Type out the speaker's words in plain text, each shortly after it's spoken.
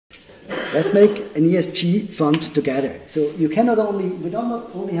let's make an ESG fund together. So we don't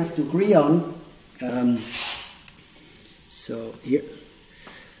only have to agree on, so here,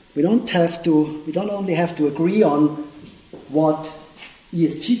 we don't only have to agree on what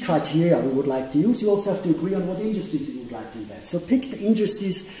ESG criteria we would like to use, you also have to agree on what industries you would like to invest. So pick the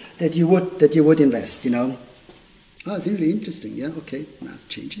industries that you would invest, you know. Oh, it's really interesting, yeah, okay, nice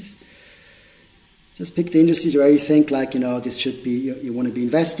changes. Just pick the industries where you think, like, you know, this should be, you want to be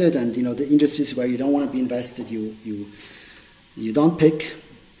invested, and, you know, the industries where you don't want to be invested, you don't pick,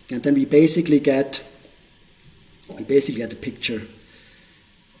 and then we basically get a picture.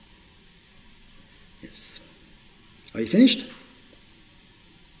 Yes. Are you finished?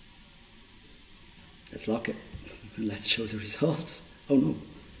 Let's lock it, and let's show the results. Oh, no.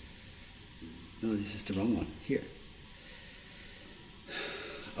 No, this is the wrong one. Here.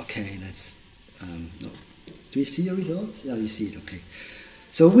 Okay, let's... no. Do you see the results? Yeah, you see it, okay.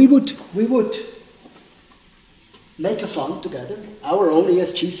 So we would make a fund together, our own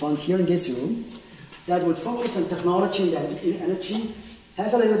ESG fund here in this room, that would focus on technology and energy,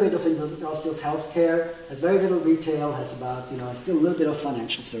 has a little bit of industrial healthcare, has very little retail, has about, you know, still a little bit of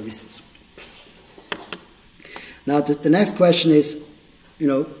financial services. Now the next question is, you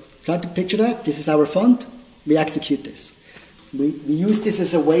know, try to picture that. This is our fund. We execute this. We use this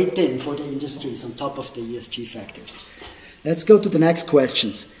as a weighting for the industries on top of the ESG factors. Let's go to the next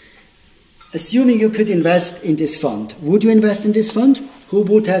questions. Assuming you could invest in this fund, would you invest in this fund? Who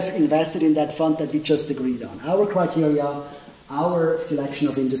would have invested in that fund that we just agreed on? Our criteria, our selection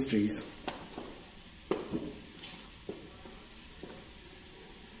of industries.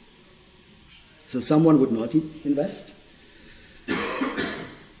 So someone would not invest.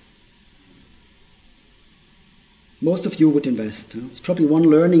 Most of you would invest. It's probably one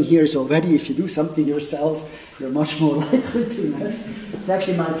learning here is already, if you do something yourself, you're much more likely to invest. It's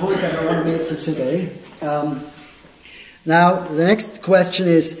actually my point that I want to make for today. Now, the next question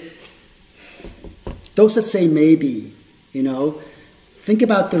is, those that say maybe, you know, think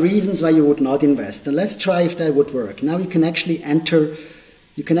about the reasons why you would not invest, and let's try if that would work. Now you can actually enter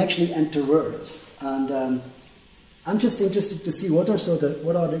words, and I'm just interested to see what are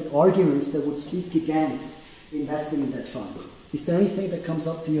the arguments that would speak against investing in that fund. Is there anything that comes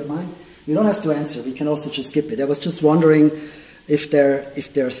up to your mind? You don't have to answer. We can also just skip it. I was just wondering if there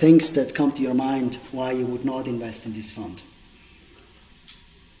are things that come to your mind why you would not invest in this fund.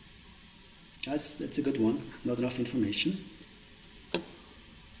 That's a good one. Not enough information. I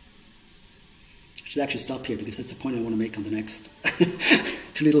should actually stop here because that's the point I want to make on the next.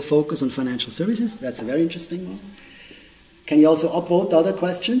 Too little focus on financial services. That's a very interesting one. Can you also upvote other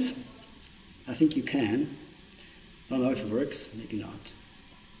questions? I think you can. I don't know if it works. Maybe not.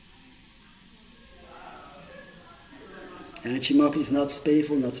 Energy market is not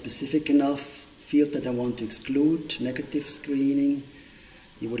spatial, not specific enough. Field that I want to exclude. Negative screening.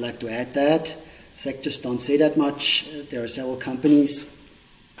 You would like to add that. Sectors don't say that much. There are several companies.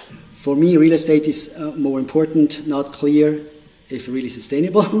 For me, real estate is more important, not clear if really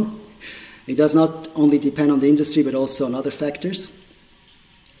sustainable. It does not only depend on the industry, but also on other factors.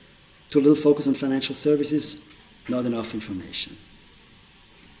 Too little focus on financial services, not enough information.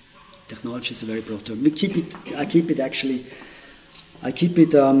 Technology is a very broad term. I keep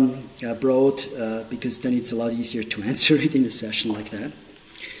it broad because then it's a lot easier to answer it in a session like that.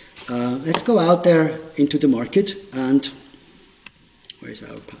 Let's go out there into the market and where's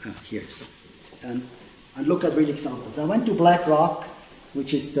our here and look at real examples. I went to BlackRock,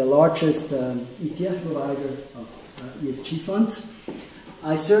 which is the largest ETF provider of ESG funds.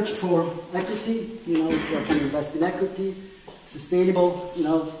 I searched for equity, you know, I can invest in equity, sustainable, you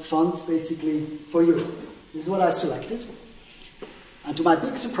know, funds basically for Europe. This is what I selected. And to my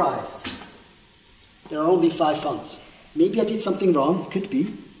big surprise, there are only 5 funds. Maybe I did something wrong, could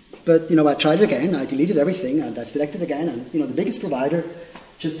be. But, you know, I tried it again, I deleted everything, and I selected again, and, you know, the biggest provider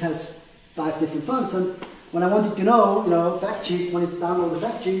just has 5 different funds. And when I wanted to know, you know, fact sheet, when I download the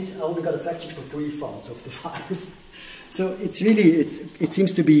fact sheet, I only got a fact sheet for 3 funds of the 5. So it's really, it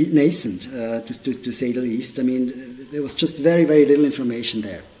seems to be nascent, to say the least. I mean, there was just very, very little information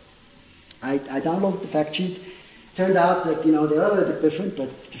there. I downloaded the fact sheet. Turned out that, you know, they are a little bit different,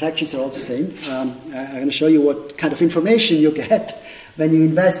 but the fact sheets are all the same. I'm going to show you what kind of information you get when you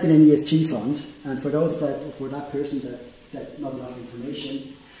invest in an ESG fund. And for that person that said not enough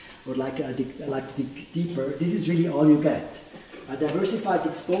information, would like to dig deeper, this is really all you get. A diversified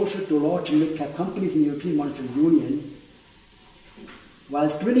exposure to large and mid-cap companies in the European Monetary Union, while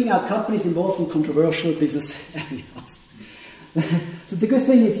screening out companies involved in controversial business areas. So the good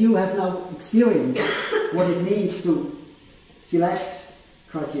thing is you have now experienced what it means to select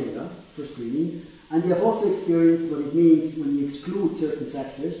criteria for screening. And we have also experienced what it means when you exclude certain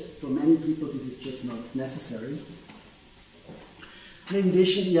sectors. For many people, this is just not necessary. And in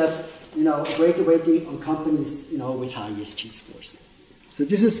addition, you have greater weighting on companies with high ESG scores. So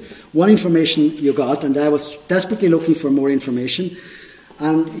this is one information you got, and I was desperately looking for more information.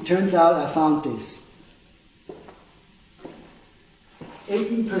 And it turns out I found this.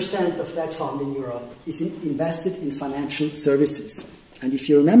 18% of that fund in Europe is invested in financial services. And if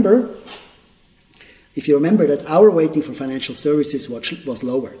you remember that our weighting for financial services was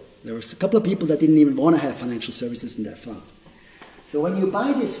lower. There was a couple of people that didn't even want to have financial services in their fund. So when you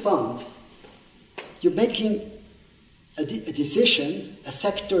buy this fund, you're making a decision, a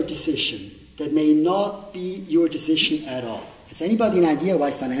sector decision, that may not be your decision at all. Has anybody an idea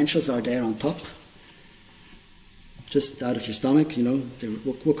why financials are there on top? Just out of your stomach,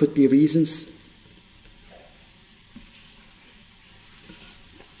 what could be reasons?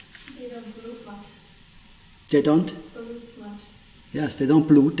 They don't pollute much. They don't? Pollute much. Yes, they don't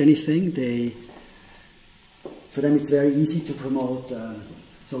pollute anything. For them it's very easy to promote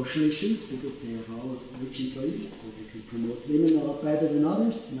social issues because they have all rich employees, so they can promote women a lot better than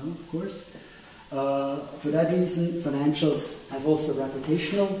others, of course. For that reason, financials have also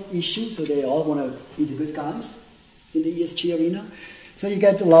reputational issues, so they all want to be the good guys in the ESG arena. So you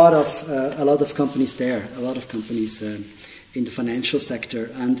get a lot of companies there, a lot of companies in the financial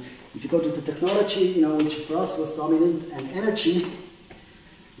sector. And if you go to the technology, which for us was dominant, and energy,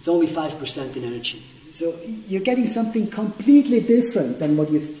 it's only 5% in energy. So you're getting something completely different than what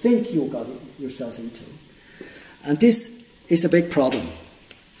you think you got yourself into. And this is a big problem.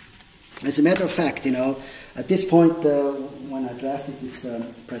 As a matter of fact, at this point, when I drafted this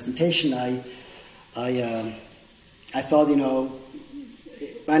presentation, I thought,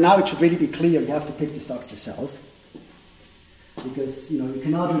 by now it should really be clear you have to pick the stocks yourself. Because, you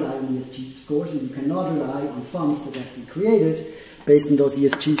cannot rely on ESG scores, and you cannot rely on funds that have been created based on those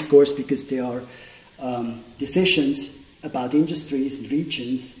ESG scores, because they are decisions about industries and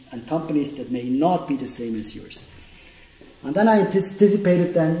regions and companies that may not be the same as yours. And then I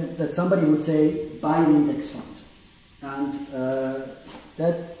anticipated then that somebody would say, buy an index fund. And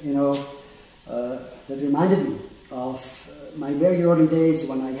that reminded me of my very early days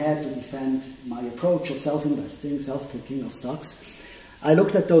when I had to defend my approach of self-investing, self-picking of stocks. I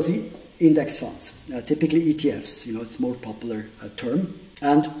looked at those index funds, typically ETFs, it's a more popular term.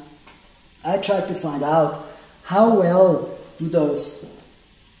 And I tried to find out how well do those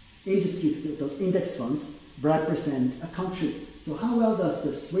index funds represent a country. So how well does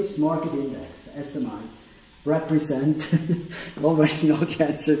the Swiss market index, the SMI, represent, you already know the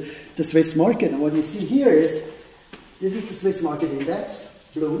answer, the Swiss market. And what you see here is, this is the Swiss market index,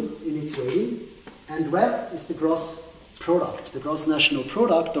 blue in its weighting, and red is the gross product, the gross national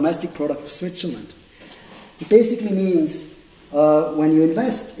product, domestic product of Switzerland. It basically means when you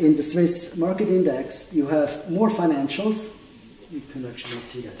invest in the Swiss market index, you have more financials, you can actually not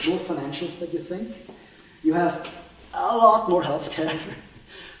see that, more financials than you think. You have a lot more healthcare.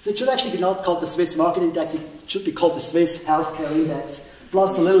 So it should actually be not called the Swiss market index, it should be called the Swiss healthcare index,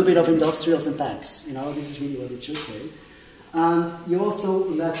 plus a little bit of industrials and banks. This is really what it should say. And you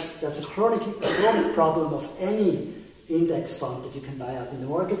also, that's a chronic problem of any index fund that you can buy out in the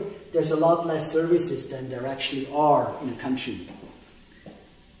market. There's a lot less services than there actually are in a country.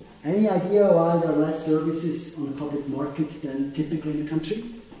 Any idea why there are less services on the public market than typically in a country?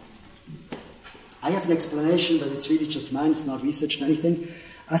 I have an explanation, but it's really just mine, it's not researched or anything.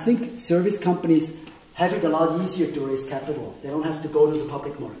 I think service companies have it a lot easier to raise capital. They don't have to go to the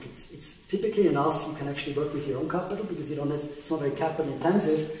public markets. It's typically enough, you can actually work with your own capital because it's not very capital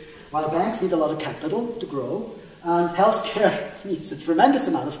intensive, while banks need a lot of capital to grow, and healthcare needs a tremendous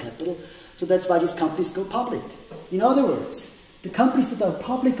amount of capital, so that's why these companies go public. In other words, the companies that are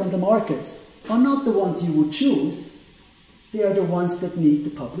public on the markets are not the ones you would choose, they are the ones that need the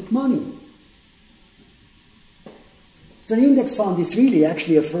public money. So the index fund is really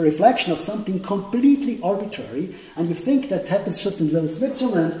actually a reflection of something completely arbitrary, and you think that happens just in little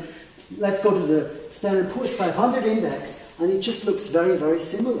Switzerland. Let's go to the Standard & Poor's 500 index, and it just looks very, very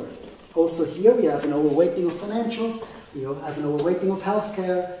similar. Also here we have an overweighting of financials, we have an overweighting of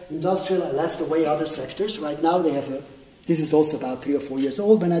healthcare, industrial. I left away other sectors. Right now they have this is also about 3 or 4 years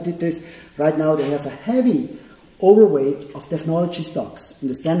old when I did this. Right now they have a heavy overweight of technology stocks in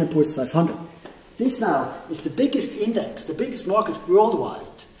the Standard & Poor's 500. This now is the biggest index, the biggest market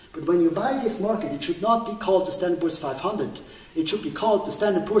worldwide. But when you buy this market, it should not be called the Standard & Poor's 500. It should be called the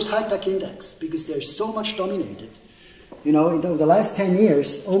Standard & Poor's High-Tech Index, because they're so much dominated. In the last 10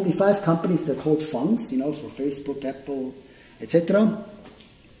 years, only 5 companies that hold funds, for Facebook, Apple, etc.,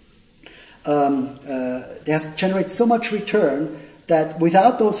 they have generated so much return that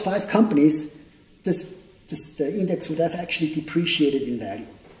without those 5 companies, the index would have actually depreciated in value.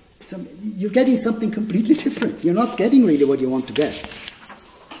 So you're getting something completely different. You're not getting really what you want to get.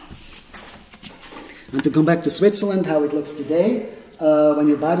 And to come back to Switzerland, how it looks today, when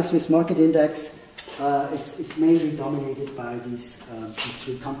you buy the Swiss market index, it's mainly dominated by these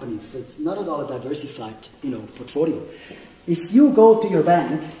 3 companies. So it's not at all a diversified, portfolio. If you go to your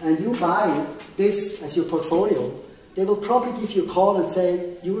bank and you buy this as your portfolio, they will probably give you a call and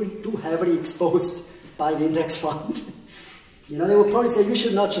say, you're too heavily exposed by the index fund. They will probably say, you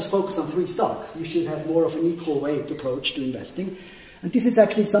should not just focus on 3 stocks. You should have more of an equal weight approach to investing. And this is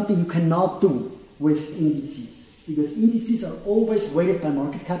actually something you cannot do with indices, because indices are always weighted by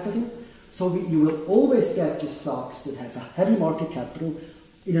market capital. So you will always get the stocks that have a heavy market capital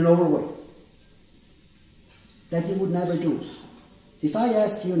in an overweight. That you would never do. If I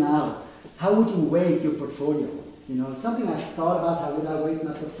ask you now, how would you weight your portfolio? Something I've thought about, how would I weight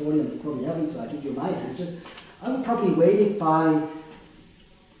my portfolio, and you probably haven't, so I think you might answer. I would probably weight it by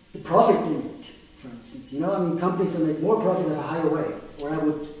the profit they make, for instance. Companies that make more profit have a higher weight. Or I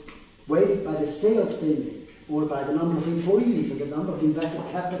would weight it by the sales they make, or by the number of employees, or the number of invested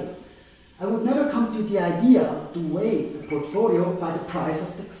capital. I would never come to the idea to weight a portfolio by the price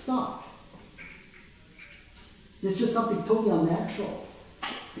of the stock. It's just something totally unnatural.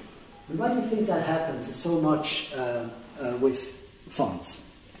 And why do you think that happens so much with funds?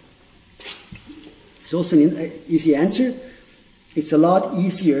 It's also an easy answer. It's a lot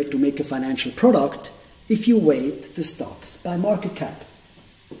easier to make a financial product if you weight the stocks by market cap.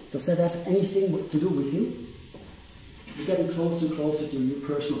 Does that have anything to do with you? You're getting closer and closer to your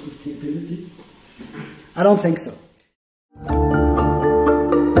personal sustainability? I don't think so.